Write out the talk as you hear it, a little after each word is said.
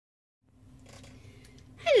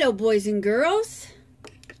Hello, boys and girls.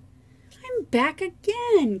 I'm back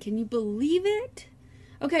again. Can you believe it?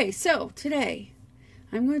 Okay, so today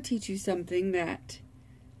I'm going to teach you something that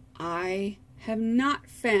I have not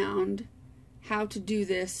found how to do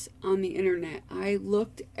this on the internet. I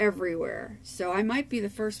looked everywhere, so I might be the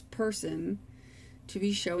first person to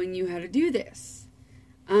be showing you how to do this.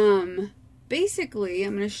 Basically,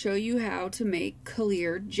 I'm going to show you how to make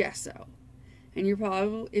clear gesso. And you're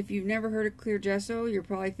probably, if you've never heard of clear gesso, you're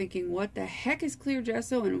probably thinking, what the heck is clear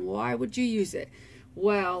gesso and why would you use it?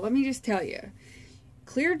 Well, let me just tell you.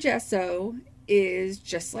 Clear gesso is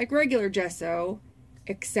just like regular gesso,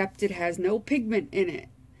 except it has no pigment in it.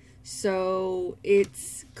 So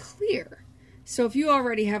it's clear. So if you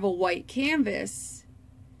already have a white canvas,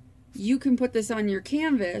 you can put this on your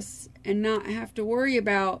canvas and not have to worry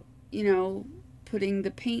about, you know, putting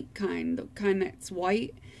the paint kind, the kind that's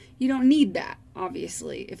white. You don't need that,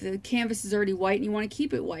 obviously. If the canvas is already white and you want to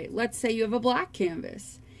keep it white. Let's say you have a black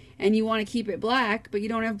canvas and you want to keep it black, but you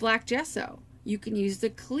don't have black gesso. You can use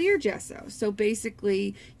the clear gesso. So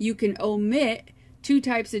basically, you can omit two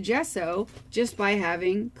types of gesso just by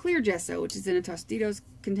having clear gesso, which is in a Tostitos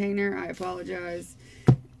container. I apologize.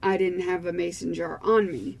 I didn't have a mason jar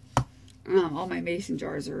on me. All my mason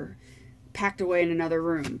jars are packed away in another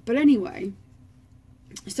room. But anyway,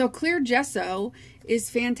 so clear gesso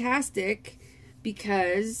is fantastic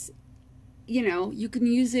because, you know, you can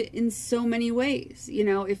use it in so many ways. You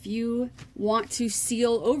know, if you want to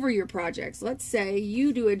seal over your projects, let's say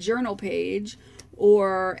you do a journal page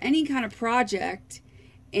or any kind of project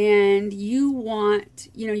and you want,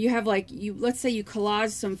 you know, you have like, let's say you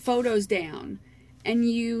collage some photos down and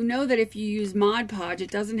you know that if you use Mod Podge,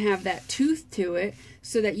 it doesn't have that tooth to it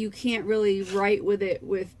so that you can't really write with it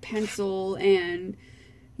with pencil and,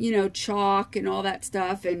 you know, chalk and all that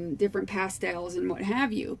stuff and different pastels and what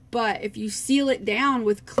have you. But if you seal it down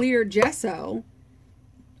with clear gesso,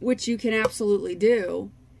 which you can absolutely do,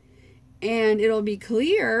 and it'll be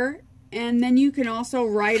clear, and then you can also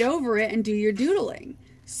write over it and do your doodling.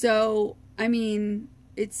 So, I mean,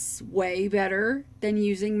 it's way better than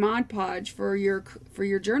using Mod Podge for your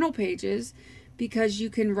journal pages, because you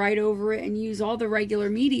can write over it and use all the regular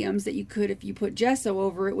mediums that you could if you put gesso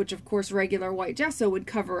over it, which of course regular white gesso would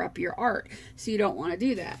cover up your art. So you don't want to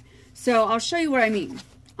do that. So I'll show you what I mean.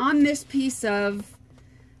 On this piece of,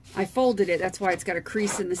 I folded it, that's why it's got a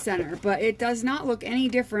crease in the center, but it does not look any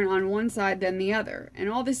different on one side than the other. And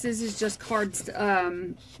all this is just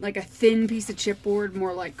like a thin piece of chipboard,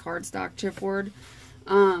 more like cardstock chipboard.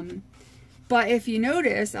 But if you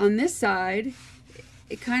notice on this side,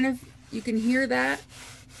 it kind of, you can hear that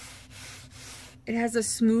it has a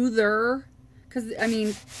smoother, because I mean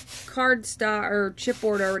cardstock or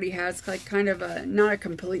chipboard already has like kind of a, not a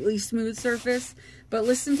completely smooth surface, but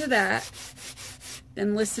listen to that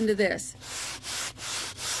and listen to this.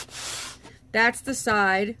 That's the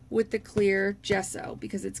side with the clear gesso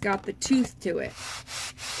because it's got the tooth to it.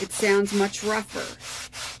 It sounds much rougher.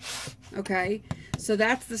 Okay, so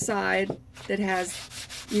that's the side that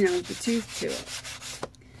has, you know, the tooth to it.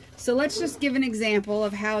 So let's just give an example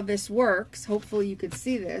of how this works. Hopefully you could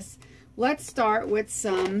see this. Let's start with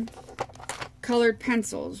some colored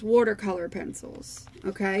pencils, watercolor pencils,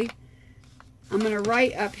 okay? I'm going to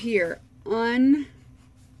write up here, ungessoed.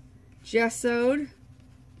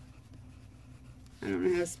 I don't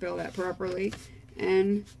know how to spell that properly.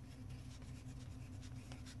 And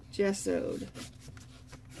gessoed.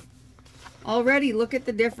 Already, look at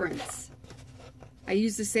the difference. I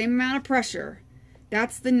use the same amount of pressure.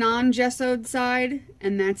 That's the non-gessoed side,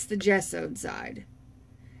 and that's the gessoed side.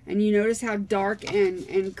 And you notice how dark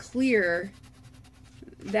and clear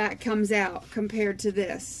that comes out compared to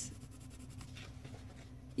this.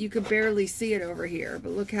 You could barely see it over here,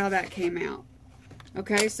 but look how that came out.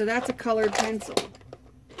 Okay, so that's a colored pencil.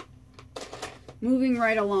 Moving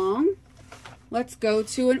right along, let's go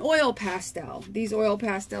to an oil pastel. These oil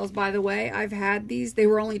pastels, by the way, I've had these. They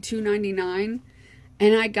were only $2.99.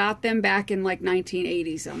 And I got them back in like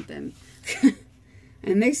 1980 something.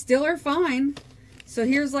 And they still are fine. So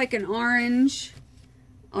here's like an orange.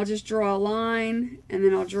 I'll just draw a line and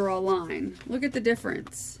then I'll draw a line. Look at the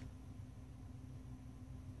difference.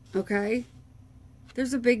 Okay?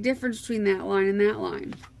 There's a big difference between that line and that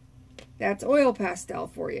line. That's oil pastel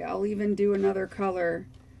for you. I'll even do another color,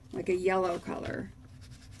 like a yellow color.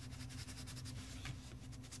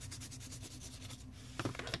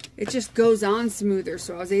 It just goes on smoother,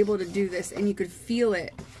 so I was able to do this and you could feel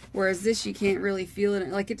it, whereas this you can't really feel it.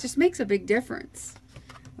 Like, it just makes a big difference.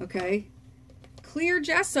 Okay, clear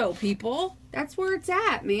gesso, people, that's where it's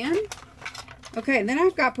at, man. Okay, and then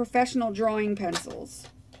I've got professional drawing pencils.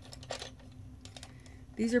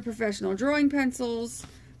 These are professional drawing pencils.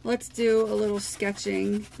 Let's do a little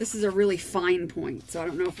sketching. This is a really fine point, so I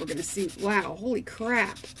don't know if we're going to see. Wow, holy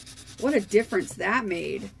crap. What a difference that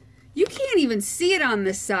made. You can't even see it on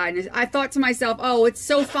this side. I thought to myself, oh, it's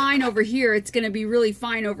so fine over here, it's going to be really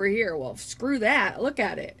fine over here. Well, screw that. Look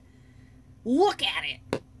at it. Look at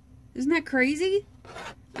it. Isn't that crazy?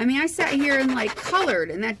 I mean, I sat here and like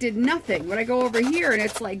colored and that did nothing. But I go over here and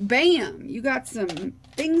it's like, bam, you got some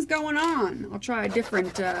things going on. I'll try a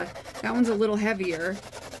different, that one's a little heavier.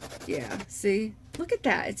 Yeah, see? Look at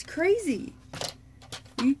that. It's crazy.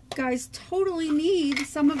 You guys totally need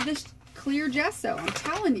some of this clear gesso. I'm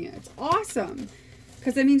telling you, it's awesome.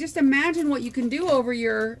 Because, I mean, just imagine what you can do over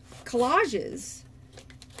your collages.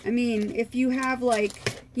 I mean, if you have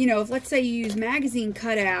like, you know, if let's say you use magazine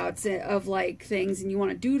cutouts of like things and you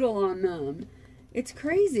want to doodle on them, it's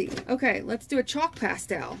crazy. Okay, let's do a chalk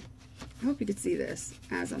pastel. I hope you can see this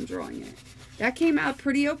as I'm drawing it. That came out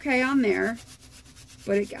pretty okay on there,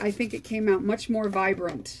 but I think it came out much more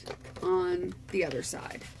vibrant on the other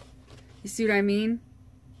side. You see what I mean?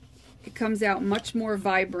 It comes out much more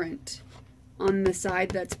vibrant on the side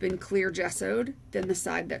that's been clear gessoed than the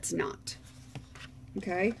side that's not.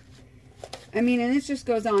 Okay? I mean, and it just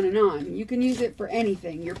goes on and on. You can use it for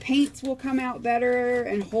anything. Your paints will come out better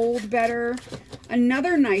and hold better.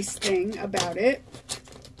 Another nice thing about it,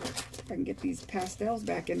 if I can get these pastels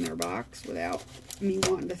back in their box without me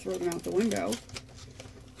wanting to throw them out the window.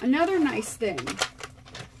 Another nice thing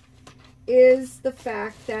is the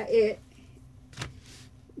fact that it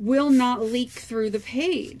will not leak through the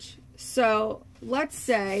page. So let's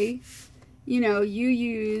say, you know, you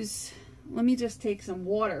use, let me just take some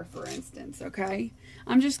water for instance, okay?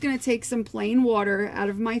 I'm just going to take some plain water out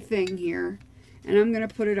of my thing here and I'm going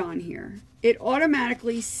to put it on here. It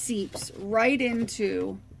automatically seeps right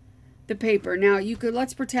into the paper. Now you could,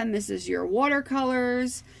 let's pretend this is your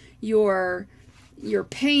watercolors, your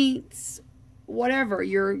paints, whatever,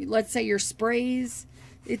 let's say your sprays.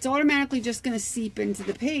 It's automatically just going to seep into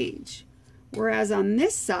the page. Whereas on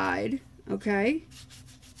this side, okay,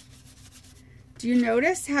 do you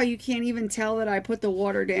notice how you can't even tell that I put the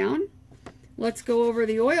water down? Let's go over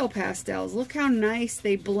the oil pastels. Look how nice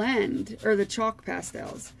they blend, or the chalk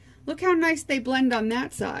pastels. Look how nice they blend on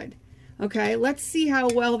that side. Okay, let's see how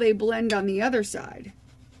well they blend on the other side.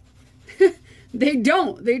 They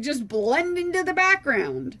don't. They just blend into the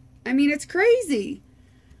background. I mean, it's crazy.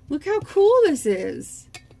 Look how cool this is.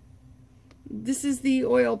 This is the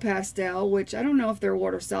oil pastel, which I don't know if they're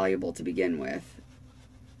water soluble to begin with.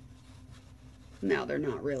 No, they're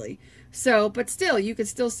not really. So, but still, you could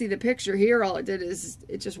still see the picture here. All it did is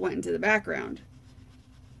it just went into the background.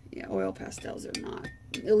 Yeah, oil pastels are not.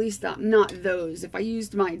 At least not those. If I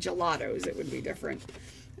used my gelatos, it would be different.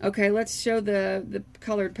 Okay, let's show the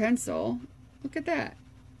colored pencil. Look at that.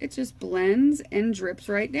 It just blends and drips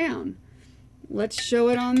right down. Let's show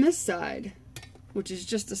it on this side, which is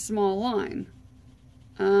just a small line.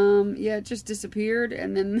 Yeah, it just disappeared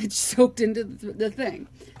and then it soaked into the thing.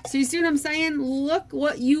 So you see what I'm saying? Look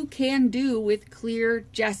what you can do with clear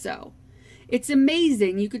gesso. It's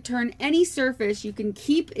amazing. You could turn any surface. You can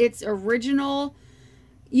keep its original,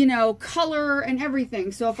 you know, color and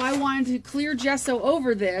everything. So if I wanted to clear gesso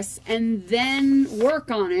over this and then work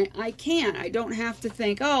on it, I can. I don't have to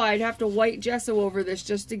think, oh, I'd have to white gesso over this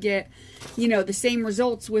just to get, you know, the same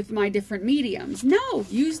results with my different mediums. No,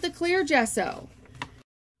 use the clear gesso.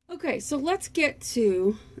 Okay, so let's get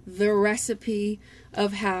to the recipe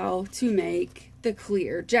of how to make the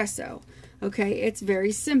clear gesso. Okay, it's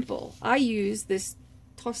very simple. I use this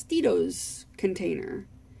Tostitos container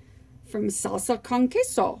from Salsa con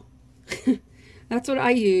Queso. That's what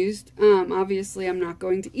I used. Obviously, I'm not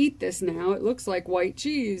going to eat this now. It looks like white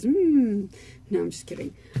cheese. No, I'm just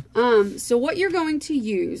kidding. So what you're going to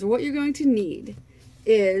use, or what you're going to need,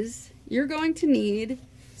 is you're going to need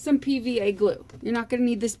some PVA glue. You're not going to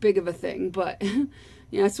need this big of a thing, but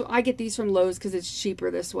yeah, so I get these from Lowe's because it's cheaper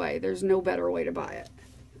this way. There's no better way to buy it.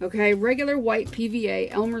 Okay, regular white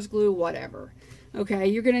PVA, Elmer's glue, whatever. Okay,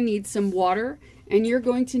 you're going to need some water, and you're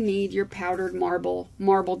going to need your powdered marble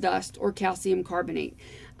dust, or calcium carbonate.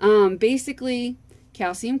 Basically,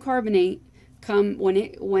 calcium carbonate,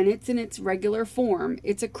 when it's in its regular form,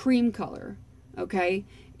 it's a cream color. Okay,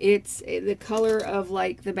 it's the color of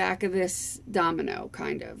like the back of this domino,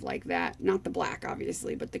 kind of like that. Not the black,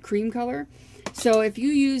 obviously, but the cream color. So if you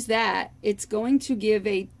use that, it's going to give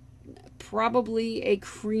probably a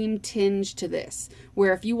cream tinge to this,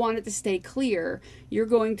 where if you want it to stay clear, you're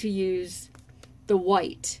going to use the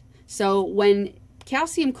white. So when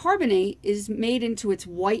calcium carbonate is made into its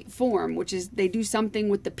white form, which is they do something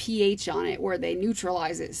with the pH on it where they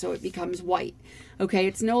neutralize it so it becomes white. Okay,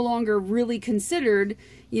 it's no longer really considered,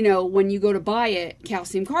 you know, when you go to buy it,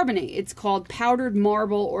 calcium carbonate. It's called powdered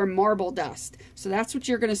marble or marble dust. So that's what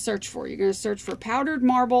you're going to search for. You're going to search for powdered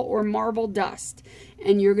marble or marble dust,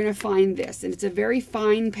 and you're going to find this. And it's a very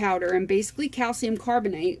fine powder, and basically calcium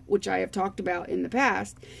carbonate, which I have talked about in the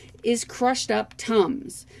past, is crushed up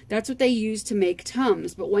Tums. That's what they use to make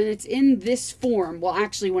Tums. But when it's in this form, well,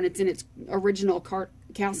 actually when it's in its original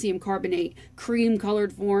calcium carbonate cream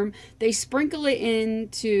colored form, they sprinkle it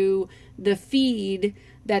into the feed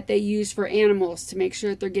that they use for animals to make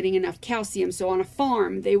sure that they're getting enough calcium. So on a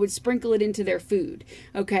farm, they would sprinkle it into their food.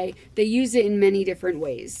 Okay, they use it in many different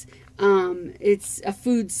ways. It's a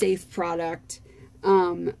food safe product.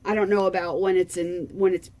 I don't know about when it's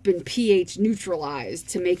been pH neutralized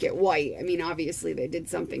to make it white. I mean, obviously they did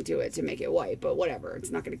something to it to make it white, but whatever,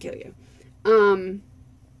 it's not going to kill you.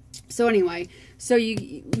 So anyway, so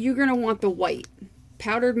you're going to want the white.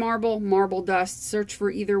 Powdered marble, marble dust. Search for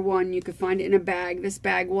either one. You could find it in a bag. This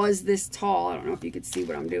bag was this tall. I don't know if you could see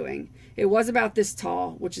what I'm doing. It was about this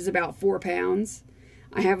tall, which is about 4 pounds.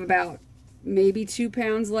 I have about maybe 2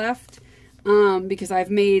 pounds left because I've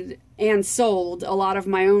made and sold a lot of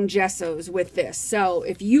my own gessos with this. So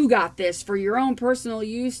if you got this for your own personal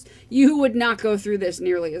use, you would not go through this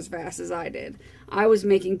nearly as fast as I did. I was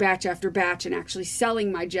making batch after batch and actually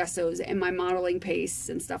selling my gessos and my modeling pastes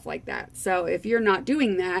and stuff like that. So if you're not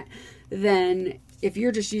doing that, then if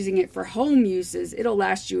you're just using it for home uses, it'll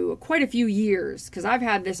last you quite a few years, because I've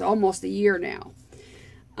had this almost a year now.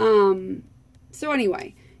 So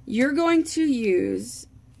anyway, you're going to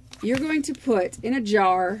put in a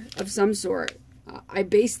jar of some sort. I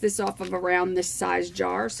based this off of around this size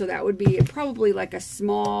jar, so that would be probably like a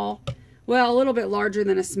small, well, a little bit larger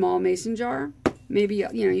than a small mason jar. Maybe,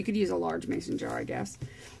 you know, you could use a large mason jar, I guess.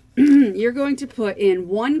 You're going to put in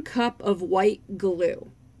 1 cup of white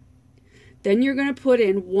glue. Then you're going to put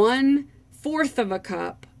in 1/4 of a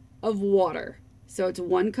cup of water. So it's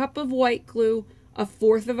 1 cup of white glue,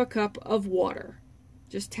 1/4 of a cup of water.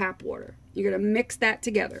 Just tap water. You're going to mix that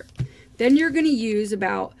together. Then you're going to use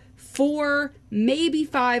about 4, maybe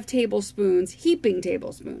 5 tablespoons, heaping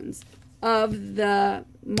tablespoons, of the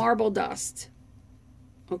marble dust.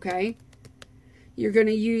 Okay? You're going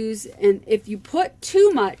to use, and if you put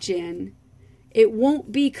too much in, it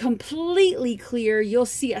won't be completely clear. You'll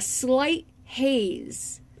see a slight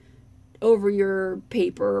haze over your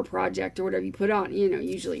paper or project or whatever you put on, you know,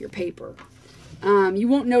 usually your paper. You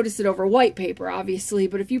won't notice it over white paper, obviously,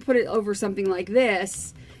 but if you put it over something like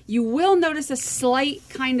this, you will notice a slight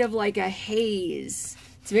kind of like a haze.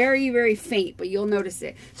 It's very, very faint, but you'll notice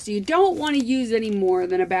it. So you don't want to use any more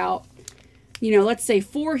than about, you know, let's say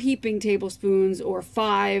 4 heaping tablespoons or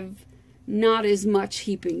 5 not as much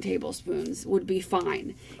heaping tablespoons would be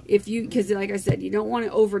fine. If you, because like I said, you don't want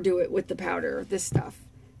to overdo it with the powder, this stuff.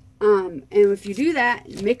 And if you do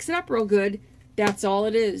that, mix it up real good, that's all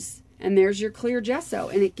it is. And there's your clear gesso,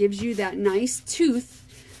 and it gives you that nice tooth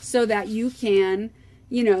so that you can,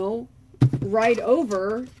 you know, write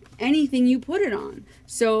over anything you put it on.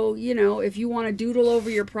 So, you know, if you want to doodle over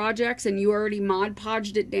your projects and you already Mod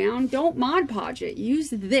Podged it down, don't Mod Podge it. Use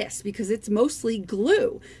this because it's mostly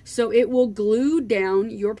glue. So it will glue down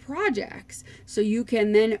your projects. So you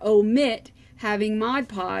can then omit having Mod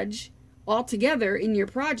Podge altogether in your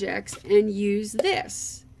projects and use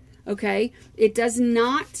this. Okay? It does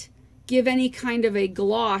not give any kind of a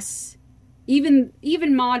gloss. Even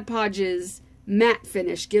Mod Podge's matte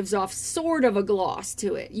finish gives off sort of a gloss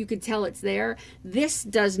to it. You could tell it's there. This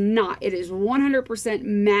does not. It is 100%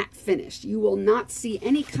 matte finish. You will not see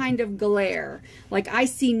any kind of glare. Like I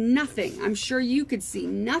see nothing. I'm sure you could see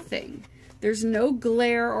nothing. There's no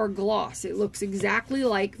glare or gloss. It looks exactly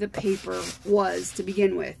like the paper was to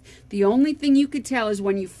begin with. The only thing you could tell is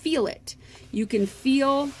when you feel it. You can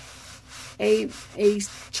feel a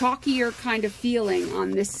chalkier kind of feeling on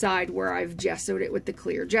this side where I've gessoed it with the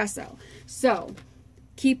clear gesso. So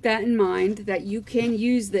keep that in mind, that you can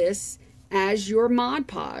use this as your Mod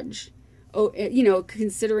Podge. Oh, you know,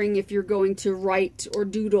 considering if you're going to write or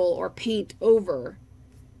doodle or paint over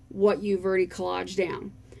what you've already collaged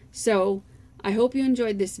down. So I hope you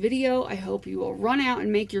enjoyed this video. I hope you will run out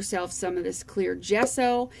and make yourself some of this clear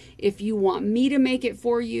gesso. If you want me to make it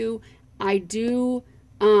for you, I do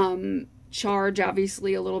charge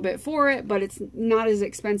obviously a little bit for it, but it's not as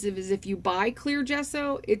expensive as if you buy clear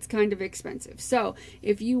gesso. It's kind of expensive. So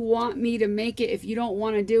if you want me to make it, if you don't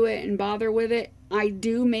want to do it and bother with it, I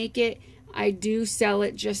do make it. I do sell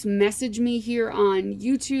it. Just message me here on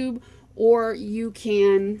YouTube, or you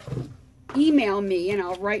can email me, and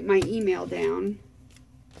I'll write my email down.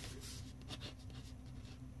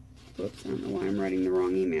 Oops, I don't know why I'm writing the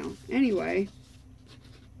wrong email. Anyway.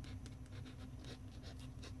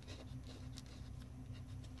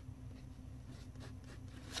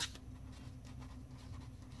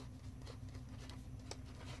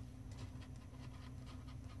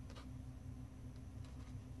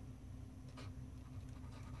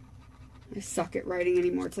 I suck at writing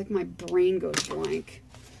anymore. It's like my brain goes blank.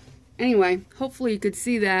 Anyway, hopefully you could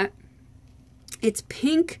see that. It's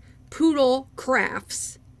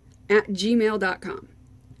pinkpoodlecrafts@gmail.com.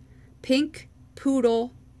 Pink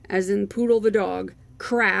Poodle, as in poodle the dog,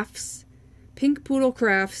 crafts,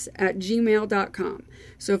 pinkpoodlecrafts@gmail.com.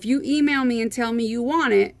 So if you email me and tell me you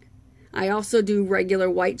want it, I also do regular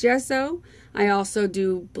white gesso. I also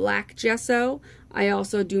do black gesso. I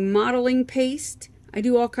also do modeling paste. I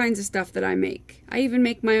do all kinds of stuff that I make. I even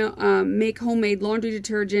make my make homemade laundry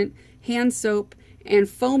detergent, hand soap, and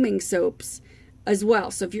foaming soaps as well.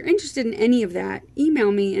 So if you're interested in any of that,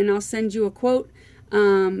 email me and I'll send you a quote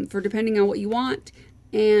for depending on what you want.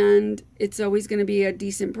 And it's always going to be a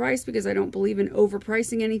decent price because I don't believe in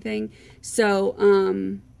overpricing anything. So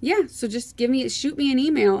yeah, so just shoot me an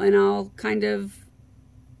email and I'll kind of,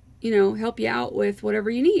 you know, help you out with whatever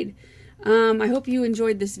you need. I hope you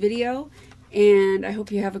enjoyed this video. And I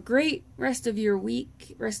hope you have a great rest of your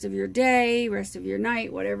week, rest of your day, rest of your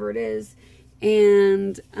night, whatever it is.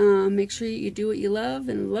 And make sure you do what you love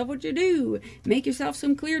and love what you do. Make yourself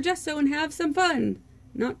some clear gesso and have some fun.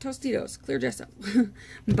 Not Tostitos, clear gesso.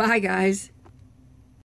 Bye, guys.